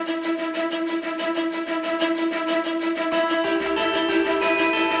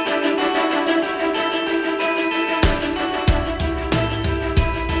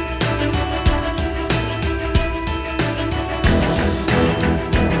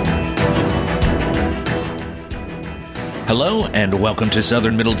Hello and welcome to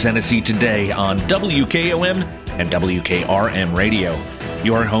Southern Middle Tennessee today on WKOM and WKRM Radio,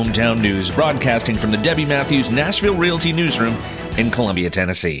 your hometown news broadcasting from the Debbie Matthews Nashville Realty Newsroom in Columbia,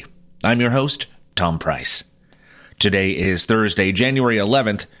 Tennessee. I'm your host, Tom Price. Today is Thursday, January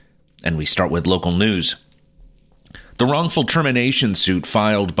 11th, and we start with local news. The wrongful termination suit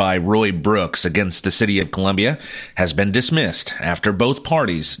filed by Roy Brooks against the City of Columbia has been dismissed after both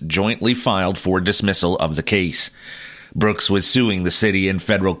parties jointly filed for dismissal of the case. Brooks was suing the city in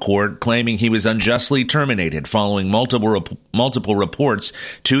federal court, claiming he was unjustly terminated following multiple reports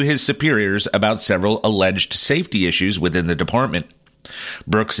to his superiors about several alleged safety issues within the department.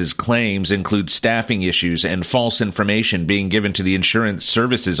 Brooks's claims include staffing issues and false information being given to the Insurance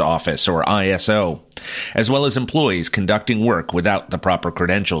Services Office, or ISO, as well as employees conducting work without the proper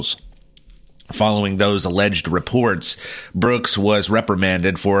credentials. Following those alleged reports, Brooks was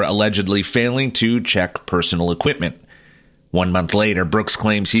reprimanded for allegedly failing to check personal equipment. 1 month later, Brooks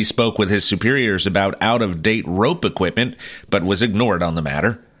claims he spoke with his superiors about out-of-date rope equipment, but was ignored on the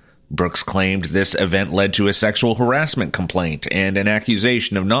matter. Brooks claimed this event led to a sexual harassment complaint and an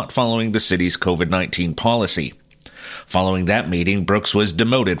accusation of not following the city's COVID-19 policy. Following that meeting, Brooks was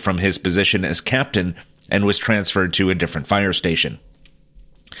demoted from his position as captain and was transferred to a different fire station.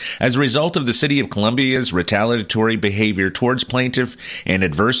 As a result of the City of Columbia's retaliatory behavior towards plaintiff and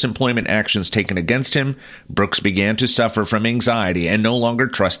adverse employment actions taken against him, Brooks began to suffer from anxiety and no longer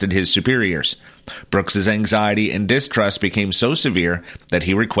trusted his superiors. Brooks's anxiety and distrust became so severe that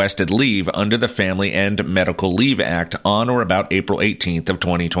he requested leave under the Family and Medical Leave Act on or about April 18th of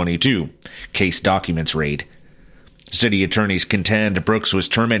 2022. Case documents read. City attorneys contend Brooks was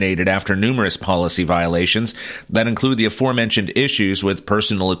terminated after numerous policy violations that include the aforementioned issues with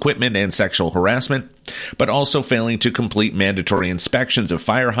personal equipment and sexual harassment, but also failing to complete mandatory inspections of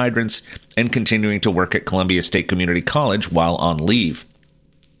fire hydrants and continuing to work at Columbia State Community College while on leave.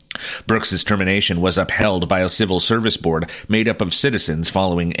 Brooks's termination was upheld by a civil service board made up of citizens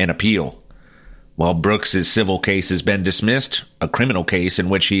following an appeal. While Brooks's civil case has been dismissed, a criminal case in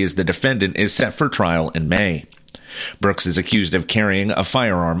which he is the defendant is set for trial in May. Brooks is accused of carrying a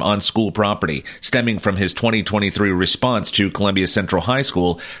firearm on school property, stemming from his 2023 response to Columbia Central High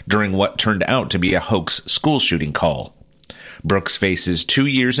School during what turned out to be a hoax school shooting call. Brooks faces 2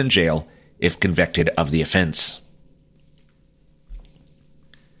 years in jail if convicted of the offense.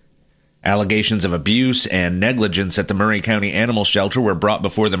 Allegations of abuse and negligence at the Murray County Animal Shelter were brought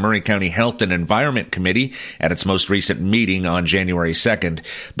before the Murray County Health and Environment Committee at its most recent meeting on January 2nd,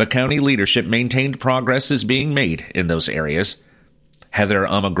 but county leadership maintained progress is being made in those areas. Heather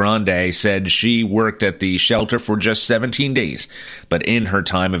Amagrande said she worked at the shelter for just 17 days, but in her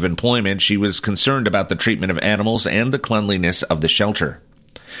time of employment, she was concerned about the treatment of animals and the cleanliness of the shelter.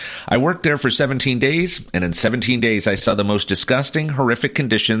 I worked there for 17 days, and in 17 days I saw the most disgusting, horrific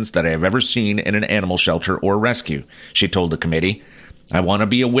conditions that I have ever seen in an animal shelter or rescue, she told the committee. I want to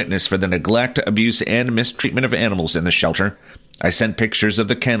be a witness for the neglect, abuse, and mistreatment of animals in the shelter. I sent pictures of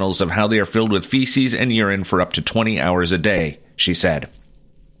the kennels of how they are filled with feces and urine for up to 20 hours a day, she said.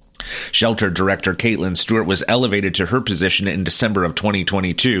 Shelter Director Caitlin Stewart was elevated to her position in December of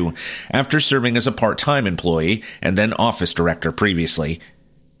 2022 after serving as a part-time employee and then office director previously.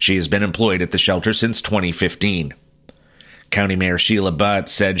 She has been employed at the shelter since 2015. County Mayor Sheila Butt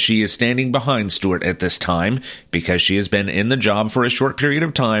said she is standing behind Stewart at this time because she has been in the job for a short period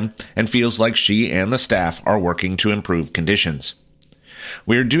of time and feels like she and the staff are working to improve conditions.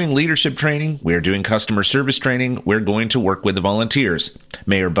 We're doing leadership training, we're doing customer service training, we're going to work with the volunteers,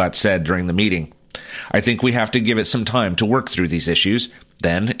 Mayor Butt said during the meeting. I think we have to give it some time to work through these issues.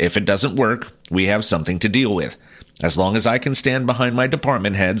 Then, if it doesn't work, we have something to deal with. As long as I can stand behind my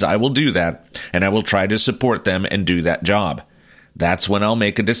department heads, I will do that, and I will try to support them and do that job. That's when I'll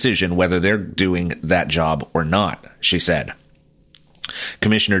make a decision whether they're doing that job or not, she said.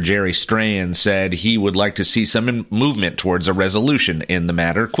 Commissioner Jerry Strahan said he would like to see some movement towards a resolution in the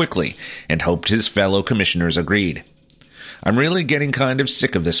matter quickly, and hoped his fellow commissioners agreed. I'm really getting kind of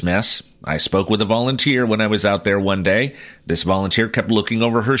sick of this mess. I spoke with a volunteer when I was out there one day. This volunteer kept looking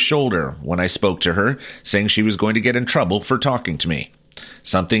over her shoulder when I spoke to her, saying she was going to get in trouble for talking to me.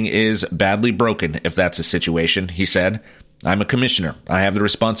 Something is badly broken if that's the situation, he said. I'm a commissioner. I have the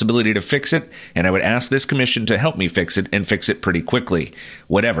responsibility to fix it, and I would ask this commission to help me fix it and fix it pretty quickly,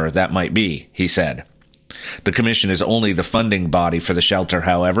 whatever that might be, he said. The commission is only the funding body for the shelter,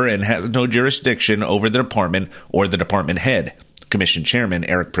 however, and has no jurisdiction over the department or the department head, Commission Chairman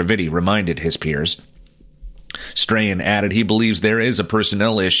Eric Praviti reminded his peers. Strahan added he believes there is a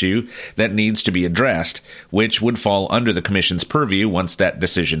personnel issue that needs to be addressed, which would fall under the commission's purview once that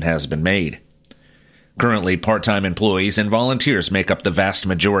decision has been made. Currently, part-time employees and volunteers make up the vast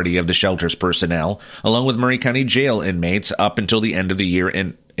majority of the shelter's personnel, along with Murray County Jail inmates up until the end of the year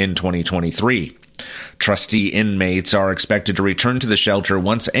in 2023. Trustee inmates are expected to return to the shelter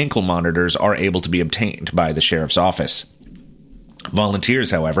once ankle monitors are able to be obtained by the sheriff's office.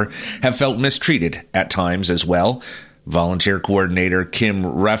 Volunteers, however, have felt mistreated at times as well. Volunteer coordinator Kim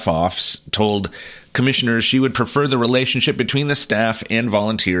Refoffs told commissioners she would prefer the relationship between the staff and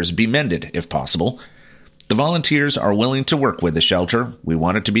volunteers be mended, if possible. The volunteers are willing to work with the shelter. We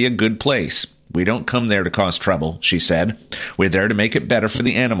want it to be a good place. We don't come there to cause trouble, she said. We're there to make it better for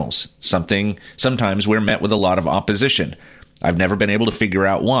the animals. Sometimes we're met with a lot of opposition. I've never been able to figure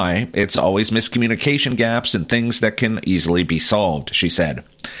out why. It's always miscommunication gaps and things that can easily be solved, she said.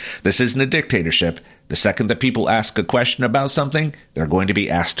 This isn't a dictatorship. The second that people ask a question about something, they're going to be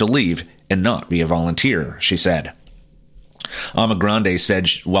asked to leave and not be a volunteer, she said. Ama Grande said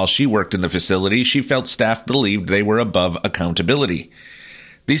while she worked in the facility, she felt staff believed they were above accountability.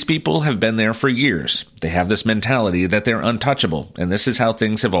 These people have been there for years. They have this mentality that they're untouchable, and this is how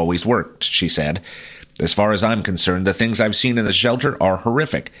things have always worked, she said. As far as I'm concerned, the things I've seen in the shelter are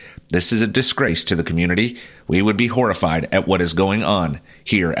horrific. This is a disgrace to the community. We would be horrified at what is going on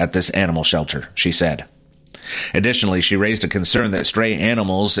here at this animal shelter, she said. Additionally, she raised a concern that stray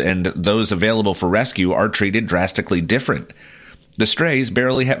animals and those available for rescue are treated drastically different. The strays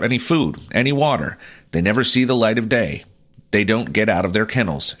barely have any food, any water. They never see the light of day. They don't get out of their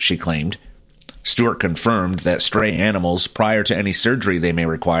kennels, she claimed. Stewart confirmed that stray animals, prior to any surgery they may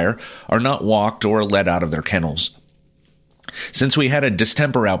require, are not walked or let out of their kennels. Since we had a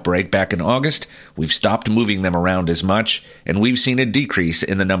distemper outbreak back in August, we've stopped moving them around as much, and we've seen a decrease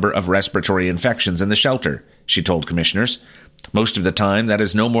in the number of respiratory infections in the shelter, she told commissioners. Most of the time, that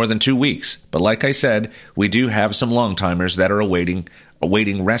is no more than 2 weeks, but like I said, we do have some long-timers that are awaiting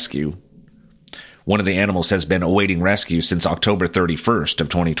rescue. One of the animals has been awaiting rescue since October 31st of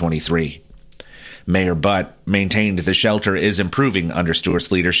 2023. Mayor Butt maintained the shelter is improving under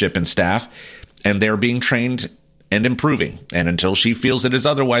Stewart's leadership and staff, and they're being trained and improving, and until she feels it is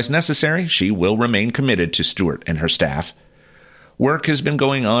otherwise necessary, she will remain committed to Stewart and her staff. Work has been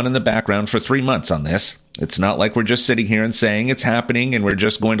going on in the background for 3 months on this. It's not like we're just sitting here and saying it's happening and we're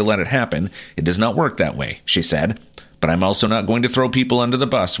just going to let it happen. It does not work that way, she said. But I'm also not going to throw people under the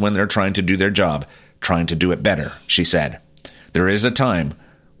bus when they're trying to do their job, trying to do it better, she said. There is a time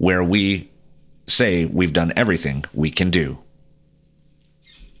where we say we've done everything we can do.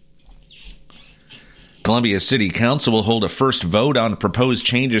 Columbia City Council will hold a first vote on proposed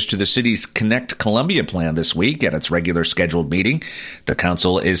changes to the city's Connect Columbia plan this week at its regular scheduled meeting. The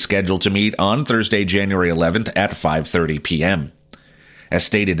council is scheduled to meet on Thursday, January 11th at 5:30 p.m. As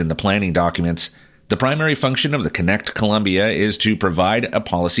stated in the planning documents, the primary function of the Connect Columbia is to provide a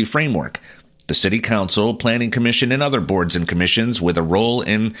policy framework. The City Council, Planning Commission, and other boards and commissions with a role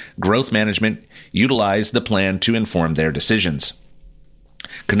in growth management utilize the plan to inform their decisions.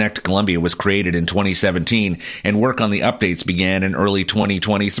 Connect Columbia was created in 2017, and work on the updates began in early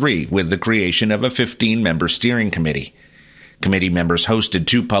 2023 with the creation of a 15-member steering committee. Committee members hosted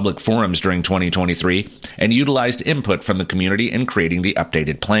 2 public forums during 2023 and utilized input from the community in creating the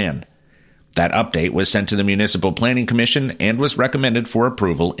updated plan. That update was sent to the Municipal Planning Commission and was recommended for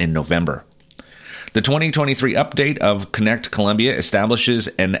approval in November. The 2023 update of Connect Columbia establishes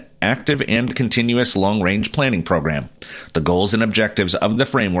an active and continuous long-range planning program. The goals and objectives of the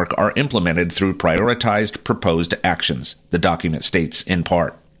framework are implemented through prioritized proposed actions, the document states in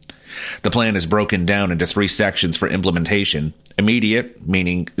part. The plan is broken down into 3 sections for implementation: immediate,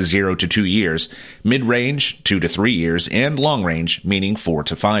 meaning 0 to 2 years, mid-range, 2 to 3 years, and long-range, meaning 4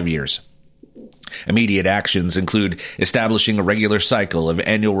 to 5 years. Immediate actions include establishing a regular cycle of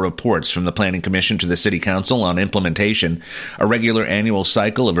annual reports from the Planning Commission to the City Council on implementation, a regular annual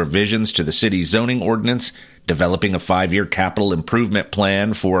cycle of revisions to the city's zoning ordinance, developing a 5-year capital improvement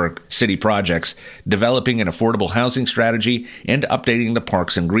plan for city projects, developing an affordable housing strategy, and updating the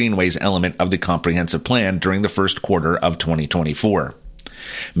Parks and Greenways element of the comprehensive plan during the first quarter of 2024.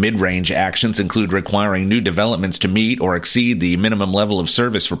 Mid-range actions include requiring new developments to meet or exceed the minimum level of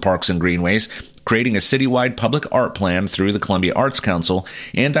service for Parks and Greenways, creating a citywide public art plan through the Columbia Arts Council,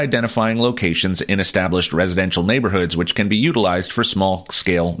 and identifying locations in established residential neighborhoods which can be utilized for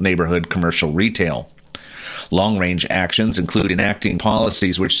small-scale neighborhood commercial retail. Long-range actions include enacting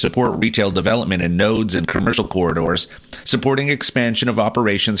policies which support retail development in nodes and commercial corridors, supporting expansion of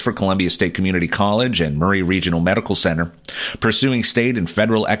operations for Columbia State Community College and Murray Regional Medical Center, pursuing state and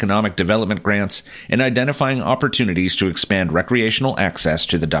federal economic development grants, and identifying opportunities to expand recreational access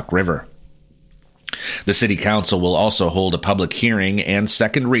to the Duck River. The City Council will also hold a public hearing and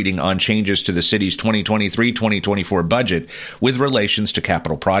second reading on changes to the city's 2023-2024 budget with relations to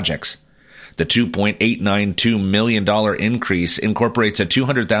capital projects. The $2.892 million increase incorporates a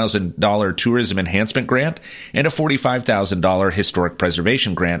 $200,000 tourism enhancement grant and a $45,000 historic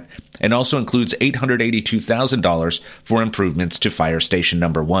preservation grant, and also includes $882,000 for improvements to Fire Station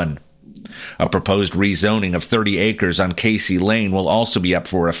Number 1. A proposed rezoning of 30 acres on Casey Lane will also be up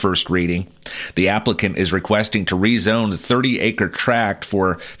for a first reading. The applicant is requesting to rezone the 30-acre tract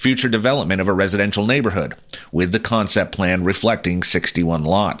for future development of a residential neighborhood, with the concept plan reflecting 61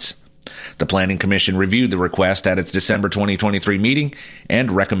 lots. The Planning Commission reviewed the request at its December 2023 meeting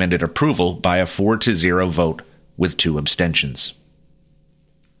and recommended approval by a 4-0 vote with 2 abstentions.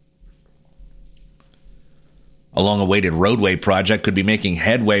 A long-awaited roadway project could be making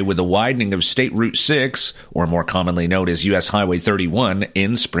headway with the widening of State Route 6, or more commonly known as U.S. Highway 31,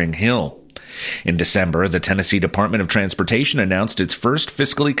 in Spring Hill. In December, the Tennessee Department of Transportation announced its first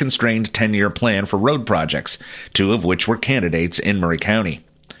fiscally constrained 10-year plan for road projects, 2 of which were candidates in Murray County.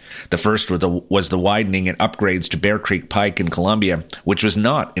 The first was the widening and upgrades to Bear Creek Pike in Columbia, which was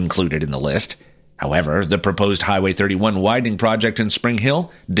not included in the list. However, the proposed Highway 31 widening project in Spring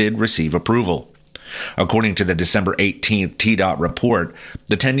Hill did receive approval. According to the December 18th TDOT report,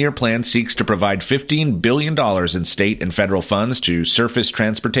 the 10-year plan seeks to provide $15 billion in state and federal funds to surface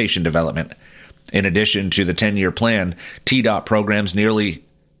transportation development. In addition to the 10-year plan, TDOT programs nearly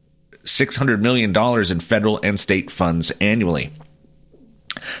 $600 million in federal and state funds annually.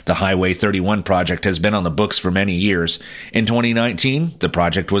 The Highway 31 project has been on the books for many years. In 2019, the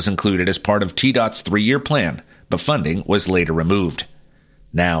project was included as part of TDOT's 3-year plan, but funding was later removed.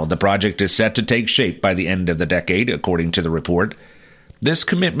 Now, the project is set to take shape by the end of the decade, according to the report. This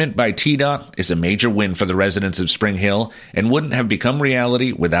commitment by TDOT is a major win for the residents of Spring Hill and wouldn't have become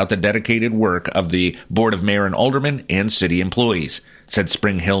reality without the dedicated work of the Board of Mayor and Aldermen and city employees, said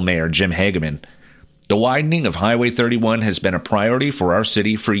Spring Hill Mayor Jim Hageman. The widening of Highway 31 has been a priority for our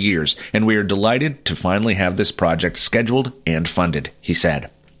city for years, and we are delighted to finally have this project scheduled and funded, he said.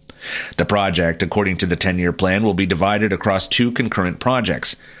 The project, according to the 10-year plan, will be divided across 2 concurrent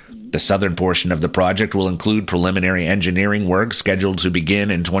projects. The southern portion of the project will include preliminary engineering work scheduled to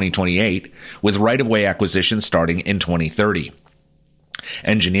begin in 2028, with right-of-way acquisition starting in 2030.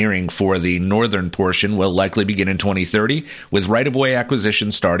 Engineering for the northern portion will likely begin in 2030, with right-of-way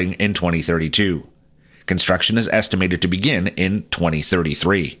acquisition starting in 2032. Construction is estimated to begin in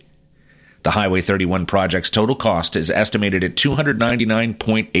 2033. The Highway 31 project's total cost is estimated at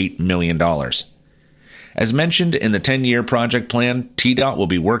 $299.8 million. As mentioned in the 10-year project plan, TDOT will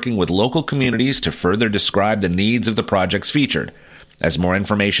be working with local communities to further describe the needs of the projects featured. As more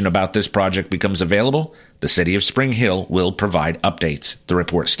information about this project becomes available, the City of Spring Hill will provide updates, the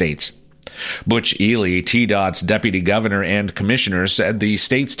report states. Butch Ely, TDOT's deputy governor and commissioner, said the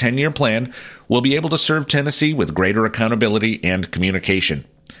state's 10-year plan will be able to serve Tennessee with greater accountability and communication.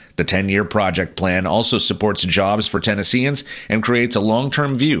 The 10-year project plan also supports jobs for Tennesseans and creates a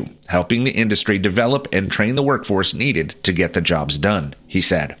long-term view, helping the industry develop and train the workforce needed to get the jobs done, he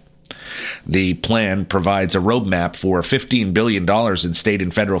said. The plan provides a roadmap for $15 billion in state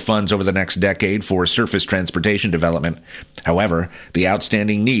and federal funds over the next decade for surface transportation development. However, the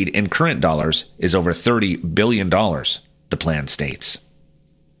outstanding need in current dollars is over $30 billion, the plan states.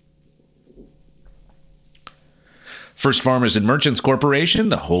 First Farmers and Merchants Corporation,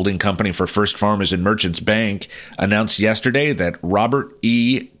 the holding company for First Farmers and Merchants Bank, announced yesterday that Robert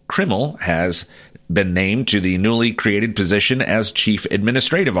E. Krimmel has been named to the newly created position as Chief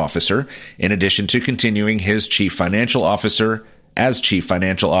Administrative Officer, in addition to continuing his Chief Financial Officer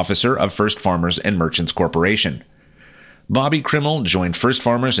of First Farmers and Merchants Corporation. Bobby Krimmel joined First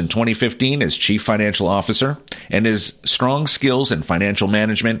Farmers in 2015 as Chief Financial Officer, and his strong skills in financial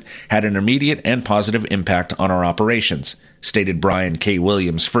management had an immediate and positive impact on our operations, stated Brian K.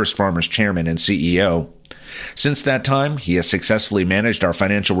 Williams, First Farmers Chairman and CEO. Since that time, he has successfully managed our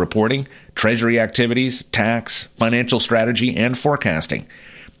financial reporting, treasury activities, tax, financial strategy, and forecasting.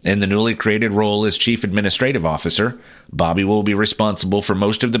 In the newly created role as Chief Administrative Officer, Bobby will be responsible for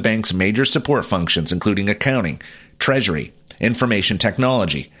most of the bank's major support functions, including accounting, treasury, information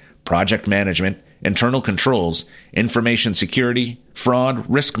technology, project management, internal controls, information security, fraud,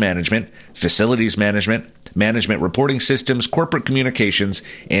 risk management, facilities management, management reporting systems, corporate communications,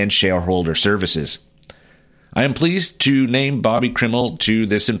 and shareholder services. I am pleased to name Bobby Krimmel to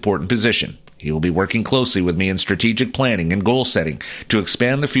this important position. He will be working closely with me in strategic planning and goal setting to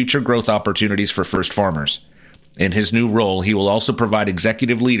expand the future growth opportunities for First Farmers. In his new role, he will also provide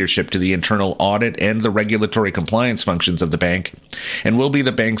executive leadership to the internal audit and the regulatory compliance functions of the bank, and will be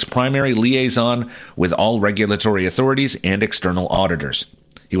the bank's primary liaison with all regulatory authorities and external auditors.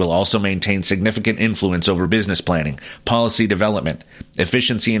 He will also maintain significant influence over business planning, policy development,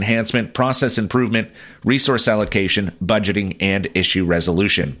 efficiency enhancement, process improvement, resource allocation, budgeting, and issue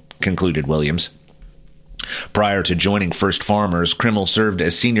resolution, concluded Williams. Prior to joining First Farmers, Krimmel served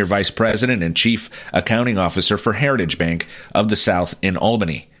as Senior Vice President and Chief Accounting Officer for Heritage Bank of the South in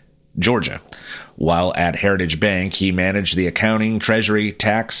Albany, Georgia. While at Heritage Bank, he managed the accounting, treasury,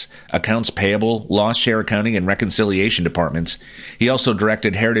 tax, accounts payable, loss share accounting, and reconciliation departments. He also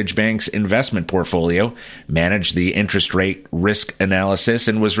directed Heritage Bank's investment portfolio, managed the interest rate risk analysis,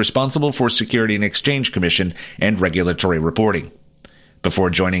 and was responsible for Security and Exchange Commission and regulatory reporting.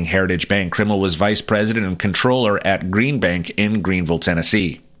 Before joining Heritage Bank, Krimmel was vice president and controller at Green Bank in Greenville,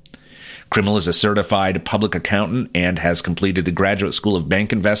 Tennessee. Krimmel is a certified public accountant and has completed the Graduate School of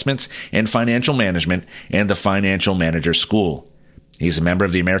Bank Investments and Financial Management and the Financial Manager School. He's a member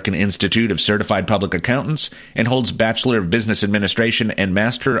of the American Institute of Certified Public Accountants and holds Bachelor of Business Administration and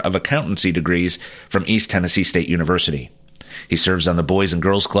Master of Accountancy degrees from East Tennessee State University. He serves on the Boys and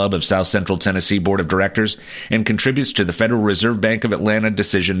Girls Club of South Central Tennessee Board of Directors and contributes to the Federal Reserve Bank of Atlanta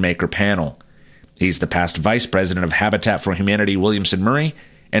Decision Maker Panel. He's the past Vice President of Habitat for Humanity Williamson Murray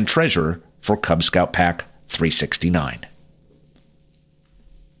and Treasurer for Cub Scout Pack 369.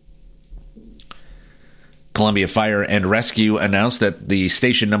 Columbia Fire and Rescue announced that the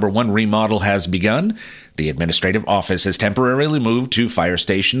Station No. 1 remodel has begun. The administrative office has temporarily moved to Fire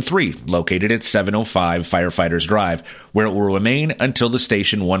Station 3, located at 705 Firefighters Drive, where it will remain until the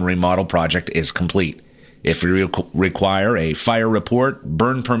Station 1 remodel project is complete. If you require a fire report,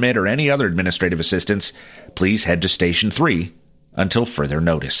 burn permit, or any other administrative assistance, please head to Station 3 until further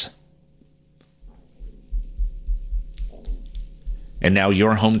notice. And now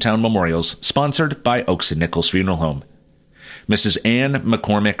your hometown memorials, sponsored by Oaks and Nichols Funeral Home. Mrs. Ann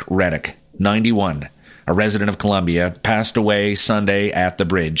McCormick Reddick, 91, a resident of Columbia, passed away Sunday at the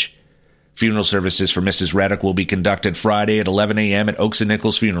Bridge. Funeral services for Mrs. Reddick will be conducted Friday at 11 a.m. at Oaks and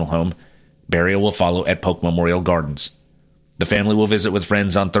Nichols Funeral Home. Burial will follow at Polk Memorial Gardens. The family will visit with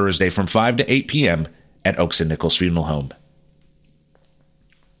friends on Thursday from 5 to 8 p.m. at Oaks and Nichols Funeral Home.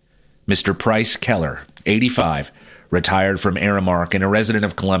 Mr. Price Keller, 85, retired from Aramark and a resident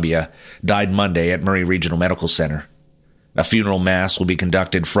of Columbia, died Monday at Murray Regional Medical Center. A funeral mass will be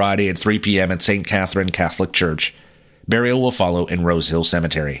conducted Friday at 3 p.m. at St. Catherine Catholic Church. Burial will follow in Rose Hill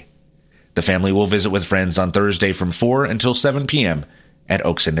Cemetery. The family will visit with friends on Thursday from 4 until 7 p.m. at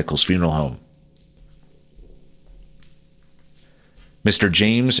Oaks and Nichols Funeral Home. Mr.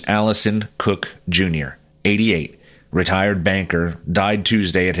 James Allison Cook, Jr., 88, retired banker, died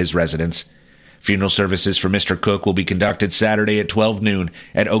Tuesday at his residence. Funeral services for Mr. Cook will be conducted Saturday at 12 noon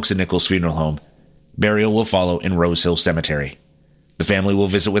at Oaks and Nichols Funeral Home. Burial will follow in Rose Hill Cemetery. The family will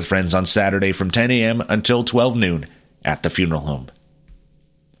visit with friends on Saturday from 10 a.m. until 12 noon at the funeral home.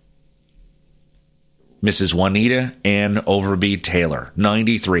 Mrs. Juanita Ann Overby Taylor,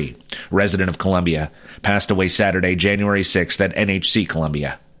 93, resident of Columbia, passed away Saturday, January 6th at NHC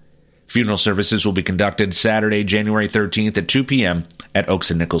Columbia. Funeral services will be conducted Saturday, January 13th at 2 p.m. at Oaks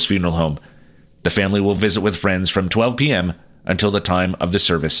and Nichols Funeral Home. The family will visit with friends from 12 p.m. until the time of the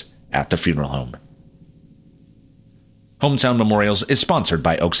service at the funeral home. Hometown Memorials is sponsored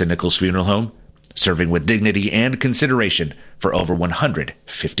by Oaks and Nichols Funeral Home, serving with dignity and consideration for over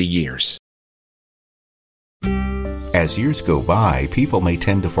 150 years. As years go by, people may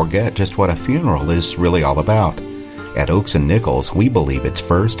tend to forget just what a funeral is really all about. At Oaks and Nichols, we believe it's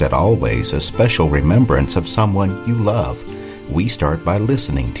first and always a special remembrance of someone you love. We start by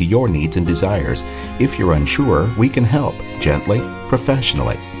listening to your needs and desires. If you're unsure, we can help, gently,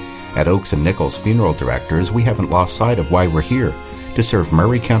 professionally. At Oaks and Nichols Funeral Directors, we haven't lost sight of why we're here, to serve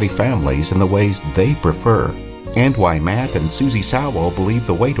Murray County families in the ways they prefer, and why Matt and Susie Sowell believe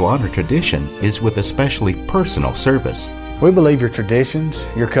the way to honor tradition is with especially personal service. We believe your traditions,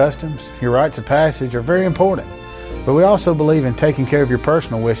 your customs, your rites of passage are very important, but we also believe in taking care of your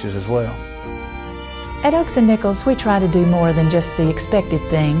personal wishes as well. At Oaks and Nichols, we try to do more than just the expected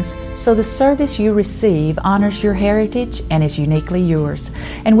things, so the service you receive honors your heritage and is uniquely yours,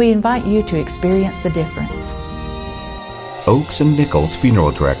 and we invite you to experience the difference. Oaks and Nichols Funeral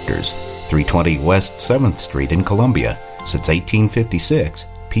Directors, 320 West 7th Street in Columbia. Since 1856,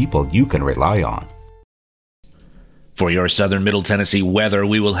 people you can rely on. For your southern Middle Tennessee weather,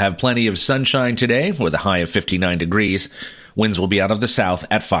 we will have plenty of sunshine today with a high of 59 degrees. Winds will be out of the south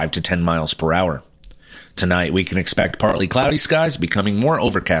at 5 to 10 miles per hour. Tonight, we can expect partly cloudy skies becoming more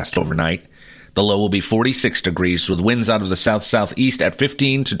overcast overnight. The low will be 46 degrees with winds out of the south-southeast at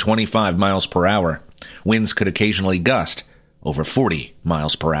 15 to 25 miles per hour. Winds could occasionally gust over 40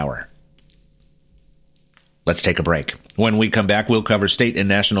 miles per hour. Let's take a break. When we come back, we'll cover state and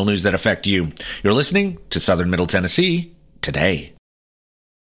national news that affect you. You're listening to Southern Middle Tennessee Today.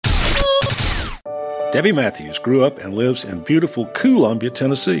 Debbie Matthews grew up and lives in beautiful Columbia,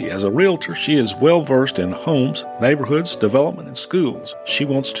 Tennessee. As a realtor, she is well-versed in homes, neighborhoods, development, and schools. She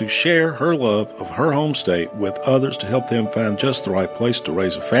wants to share her love of her home state with others to help them find just the right place to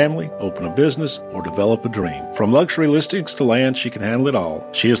raise a family, open a business, or develop a dream. From luxury listings to land, she can handle it all.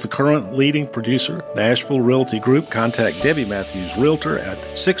 She is the current leading producer, Nashville Realty Group. Contact Debbie Matthews Realtor at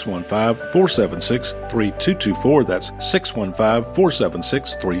 615-476-3224. That's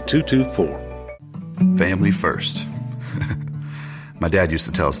 615-476-3224. Family first. My dad used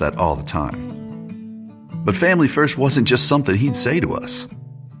to tell us that all the time. But family first wasn't just something he'd say to us.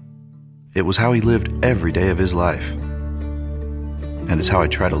 It was how he lived every day of his life. And it's how I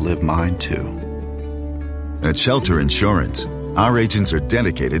try to live mine too. At Shelter Insurance, our agents are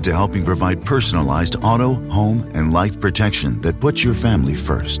dedicated to helping provide personalized auto, home, and life protection that puts your family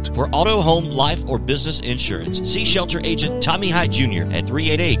first. For auto, home, life, or business insurance, see Shelter Agent Tommy Hyde Jr. at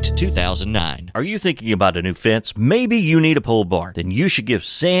 388-2009. Are you thinking about a new fence? Maybe you need a pole barn. Then you should give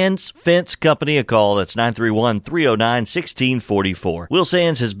Sands Fence Company a call. That's 931-309-1644. Will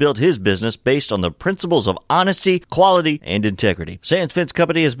Sands has built his business based on the principles of honesty, quality, and integrity. Sands Fence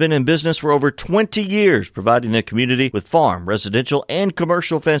Company has been in business for over 20 years, providing the community with farm, residential, and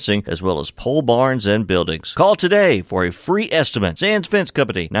commercial fencing, as well as pole barns and buildings. Call today for a free estimate. Sands Fence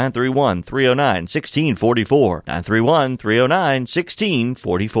Company, 931-309-1644.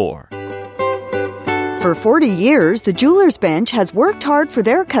 931-309-1644. For 40 years, the Jewelers Bench has worked hard for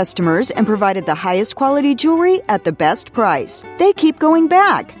their customers and provided the highest quality jewelry at the best price. They keep going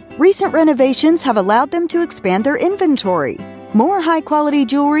back. Recent renovations have allowed them to expand their inventory. More high-quality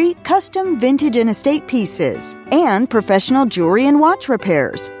jewelry, custom vintage and estate pieces, and professional jewelry and watch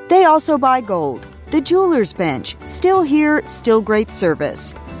repairs. They also buy gold. The Jewelers Bench. Still here, still great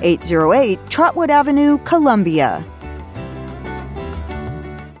service. 808 Trotwood Avenue, Columbia.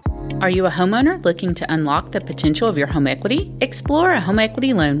 Are you a homeowner looking to unlock the potential of your home equity? Explore a home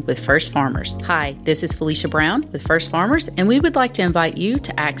equity loan with First Farmers. Hi, this is Felicia Brown with First Farmers, and we would like to invite you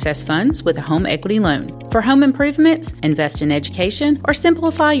to access funds with a home equity loan. For home improvements, invest in education, or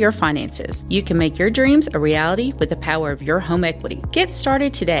simplify your finances, you can make your dreams a reality with the power of your home equity. Get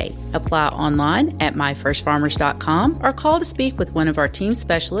started today. Apply online at myfirstfarmers.com or call to speak with one of our team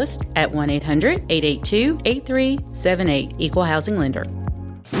specialists at 1-800-882-8378, Equal Housing Lender.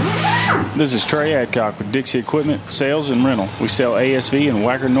 This is Trey Adcock with Dixie Equipment Sales and Rental. We sell ASV and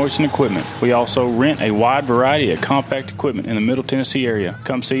Wacker Neuson equipment. We also rent a wide variety of compact equipment in the Middle Tennessee area.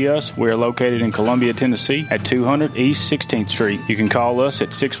 Come see us. We are located in Columbia, Tennessee at 200 East 16th Street. You can call us at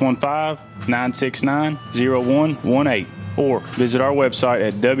 615-969-0118 or visit our website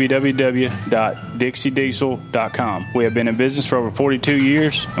at www.dixiediesel.com. We have been in business for over 42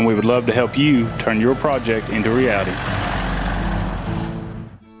 years, and we would love to help you turn your project into reality.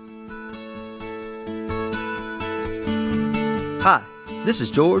 Hi, this is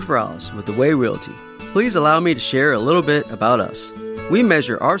George Rawls with The Way Realty. Please allow me to share a little bit about us. We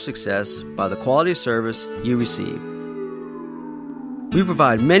measure our success by the quality of service you receive. We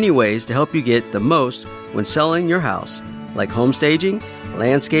provide many ways to help you get the most when selling your house, like home staging,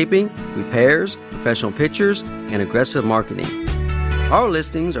 landscaping, repairs, professional pictures, and aggressive marketing. Our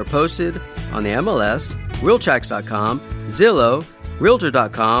listings are posted on the MLS, Realtracs.com, Zillow,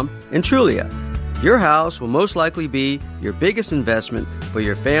 Realtor.com, and Trulia. Your house will most likely be your biggest investment for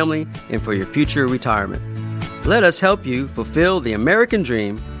your family and for your future retirement. Let us help you fulfill the American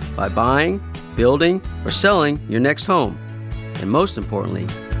dream by buying, building, or selling your next home. And most importantly,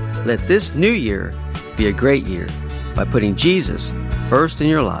 let this new year be a great year by putting Jesus first in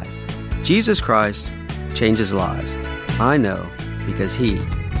your life. Jesus Christ changes lives. I know because He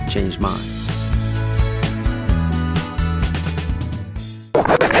changed mine.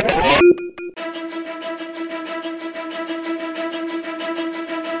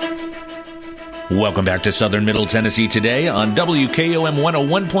 Welcome back to Southern Middle Tennessee Today on WKOM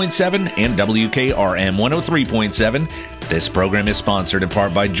 101.7 and WKRM 103.7. This program is sponsored in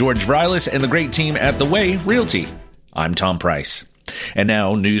part by George Vrilis and the great team at The Way Realty. I'm Tom Price. And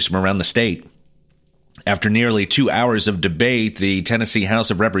now, news from around the state. After nearly 2 hours of debate, the Tennessee House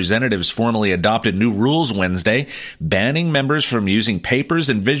of Representatives formally adopted new rules Wednesday, banning members from using papers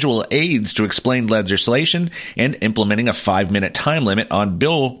and visual aids to explain legislation and implementing a 5-minute time limit on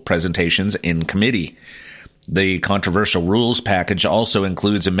bill presentations in committee. The controversial rules package also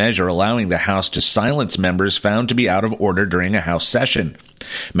includes a measure allowing the House to silence members found to be out of order during a House session.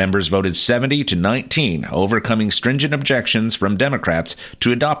 Members voted 70 to 19, overcoming stringent objections from Democrats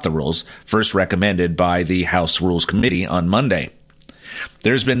to adopt the rules, first recommended by the House Rules Committee on Monday.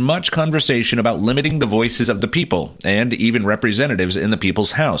 There's been much conversation about limiting the voices of the people and even representatives in the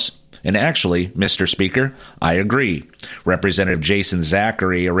People's House. And actually, Mr. Speaker, I agree, Representative Jason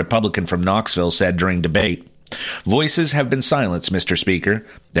Zachary, a Republican from Knoxville, said during debate. Voices have been silenced, Mr. Speaker.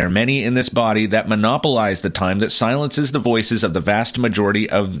 There are many in this body that monopolize the time that silences the voices of the vast majority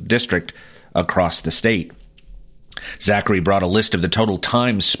of district across the state. Zachary brought a list of the total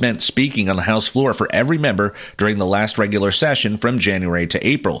time spent speaking on the House floor for every member during the last regular session from January to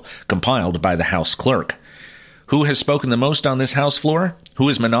April, compiled by the House clerk. Who has spoken the most on this House floor? Who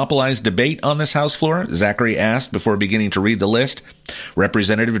has monopolized debate on this House floor? Zachary asked before beginning to read the list.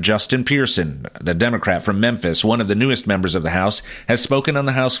 Representative Justin Pearson, the Democrat from Memphis, one of the newest members of the House, has spoken on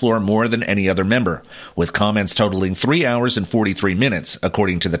the House floor more than any other member, with comments totaling 3 hours and 43 minutes,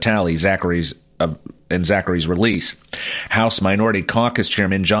 according to the tally Zachary's release. House Minority Caucus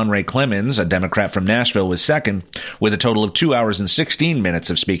Chairman John Ray Clemens, a Democrat from Nashville, was second, with a total of 2 hours and 16 minutes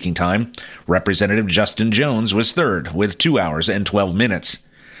of speaking time. Representative Justin Jones was third, with 2 hours and 12 minutes.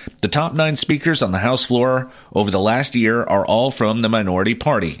 The top 9 speakers on the House floor over the last year are all from the minority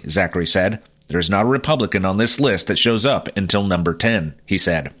party, Zachary said. There's not a Republican on this list that shows up until number 10, he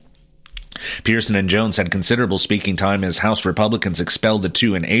said. Pearson and Jones had considerable speaking time as House Republicans expelled the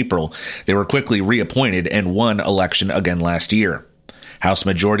two in April. They were quickly reappointed and won election again last year. House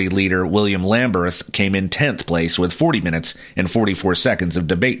Majority Leader William Lamberth came in 10th place with 40 minutes and 44 seconds of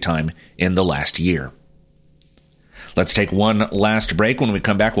debate time in the last year. Let's take one last break. When we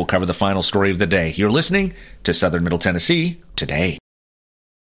come back, we'll cover the final story of the day. You're listening to Southern Middle Tennessee Today.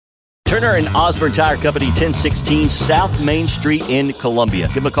 Turner and Osborne Tire Company, 1016 South Main Street in Columbia.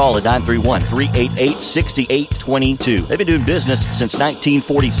 Give them a call at 931-388-6822. They've been doing business since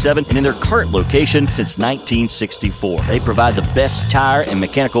 1947 and in their current location since 1964. They provide the best tire and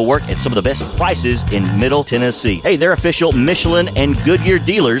mechanical work at some of the best prices in Middle Tennessee. Hey, they're official Michelin and Goodyear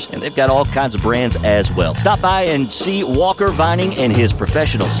dealers, and they've got all kinds of brands as well. Stop by and see Walker Vining and his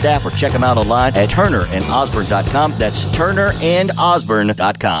professional staff, or check them out online at turnerandosborne.com. That's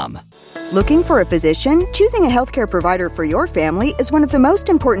turnerandosborne.com. Looking for a physician? Choosing a healthcare provider for your family is one of the most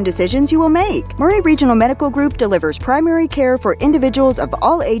important decisions you will make. Murray Regional Medical Group delivers primary care for individuals of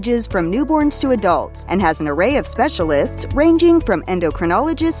all ages from newborns to adults and has an array of specialists ranging from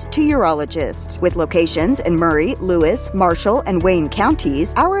endocrinologists to urologists. With locations in Murray, Lewis, Marshall, and Wayne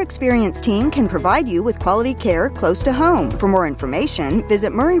counties, our experienced team can provide you with quality care close to home. For more information,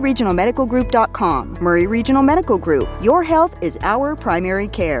 visit murrayregionalmedicalgroup.com. Murray Regional Medical Group. Your health is our primary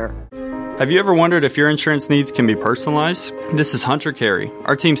care. Have you ever wondered if your insurance needs can be personalized? This is Hunter Carey.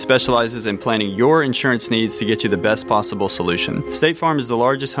 Our team specializes in planning your insurance needs to get you the best possible solution. State Farm is the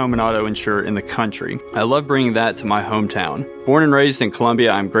largest home and auto insurer in the country. I love bringing that to my hometown. Born and raised in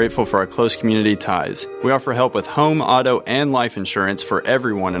Columbia, I'm grateful for our close community ties. We offer help with home, auto, and life insurance for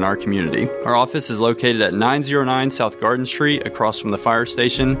everyone in our community. Our office is located at 909 South Garden Street, across from the fire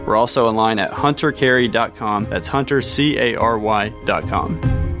station. We're also online at huntercarey.com. That's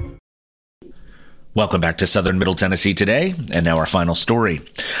huntercary.com. Welcome back to Southern Middle Tennessee Today, and now our final story.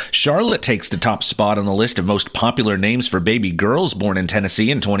 Charlotte takes the top spot on the list of most popular names for baby girls born in Tennessee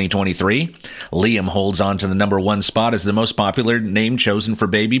in 2023. Liam holds on to the number 1 spot as the most popular name chosen for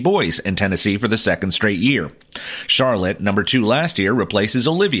baby boys in Tennessee for the second straight year. Charlotte, number 2 last year, replaces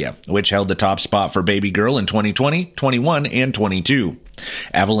Olivia, which held the top spot for baby girl in 2020, 21, and 22.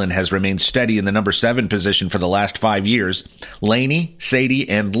 Evelyn has remained steady in the number 7 position for the last 5 years. Lainey, Sadie,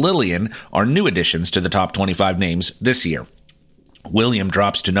 and Lillian are new additions to the top 25 names this year. William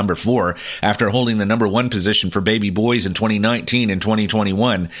drops to number 4 after holding the number 1 position for baby boys in 2019 and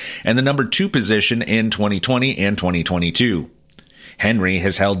 2021, and the number 2 position in 2020 and 2022. Henry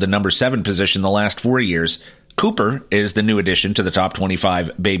has held the number 7 position the last 4 years. Cooper is the new addition to the top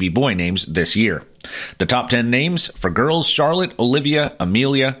 25 baby boy names this year. The top 10 names for girls: Charlotte, Olivia,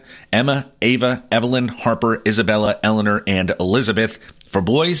 Amelia, Emma, Ava, Evelyn, Harper, Isabella, Eleanor, and Elizabeth. For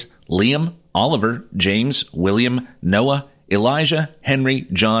boys: Liam, Oliver, James, William, Noah, Elijah, Henry,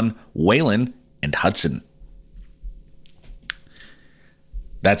 John, Waylon, and Hudson.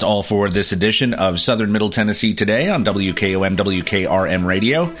 That's all for this edition of Southern Middle Tennessee Today on WKOM WKRM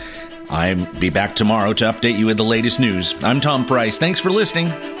Radio. I'll be back tomorrow to update you with the latest news. I'm Tom Price. Thanks for listening.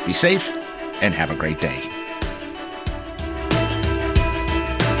 Be safe and have a great day.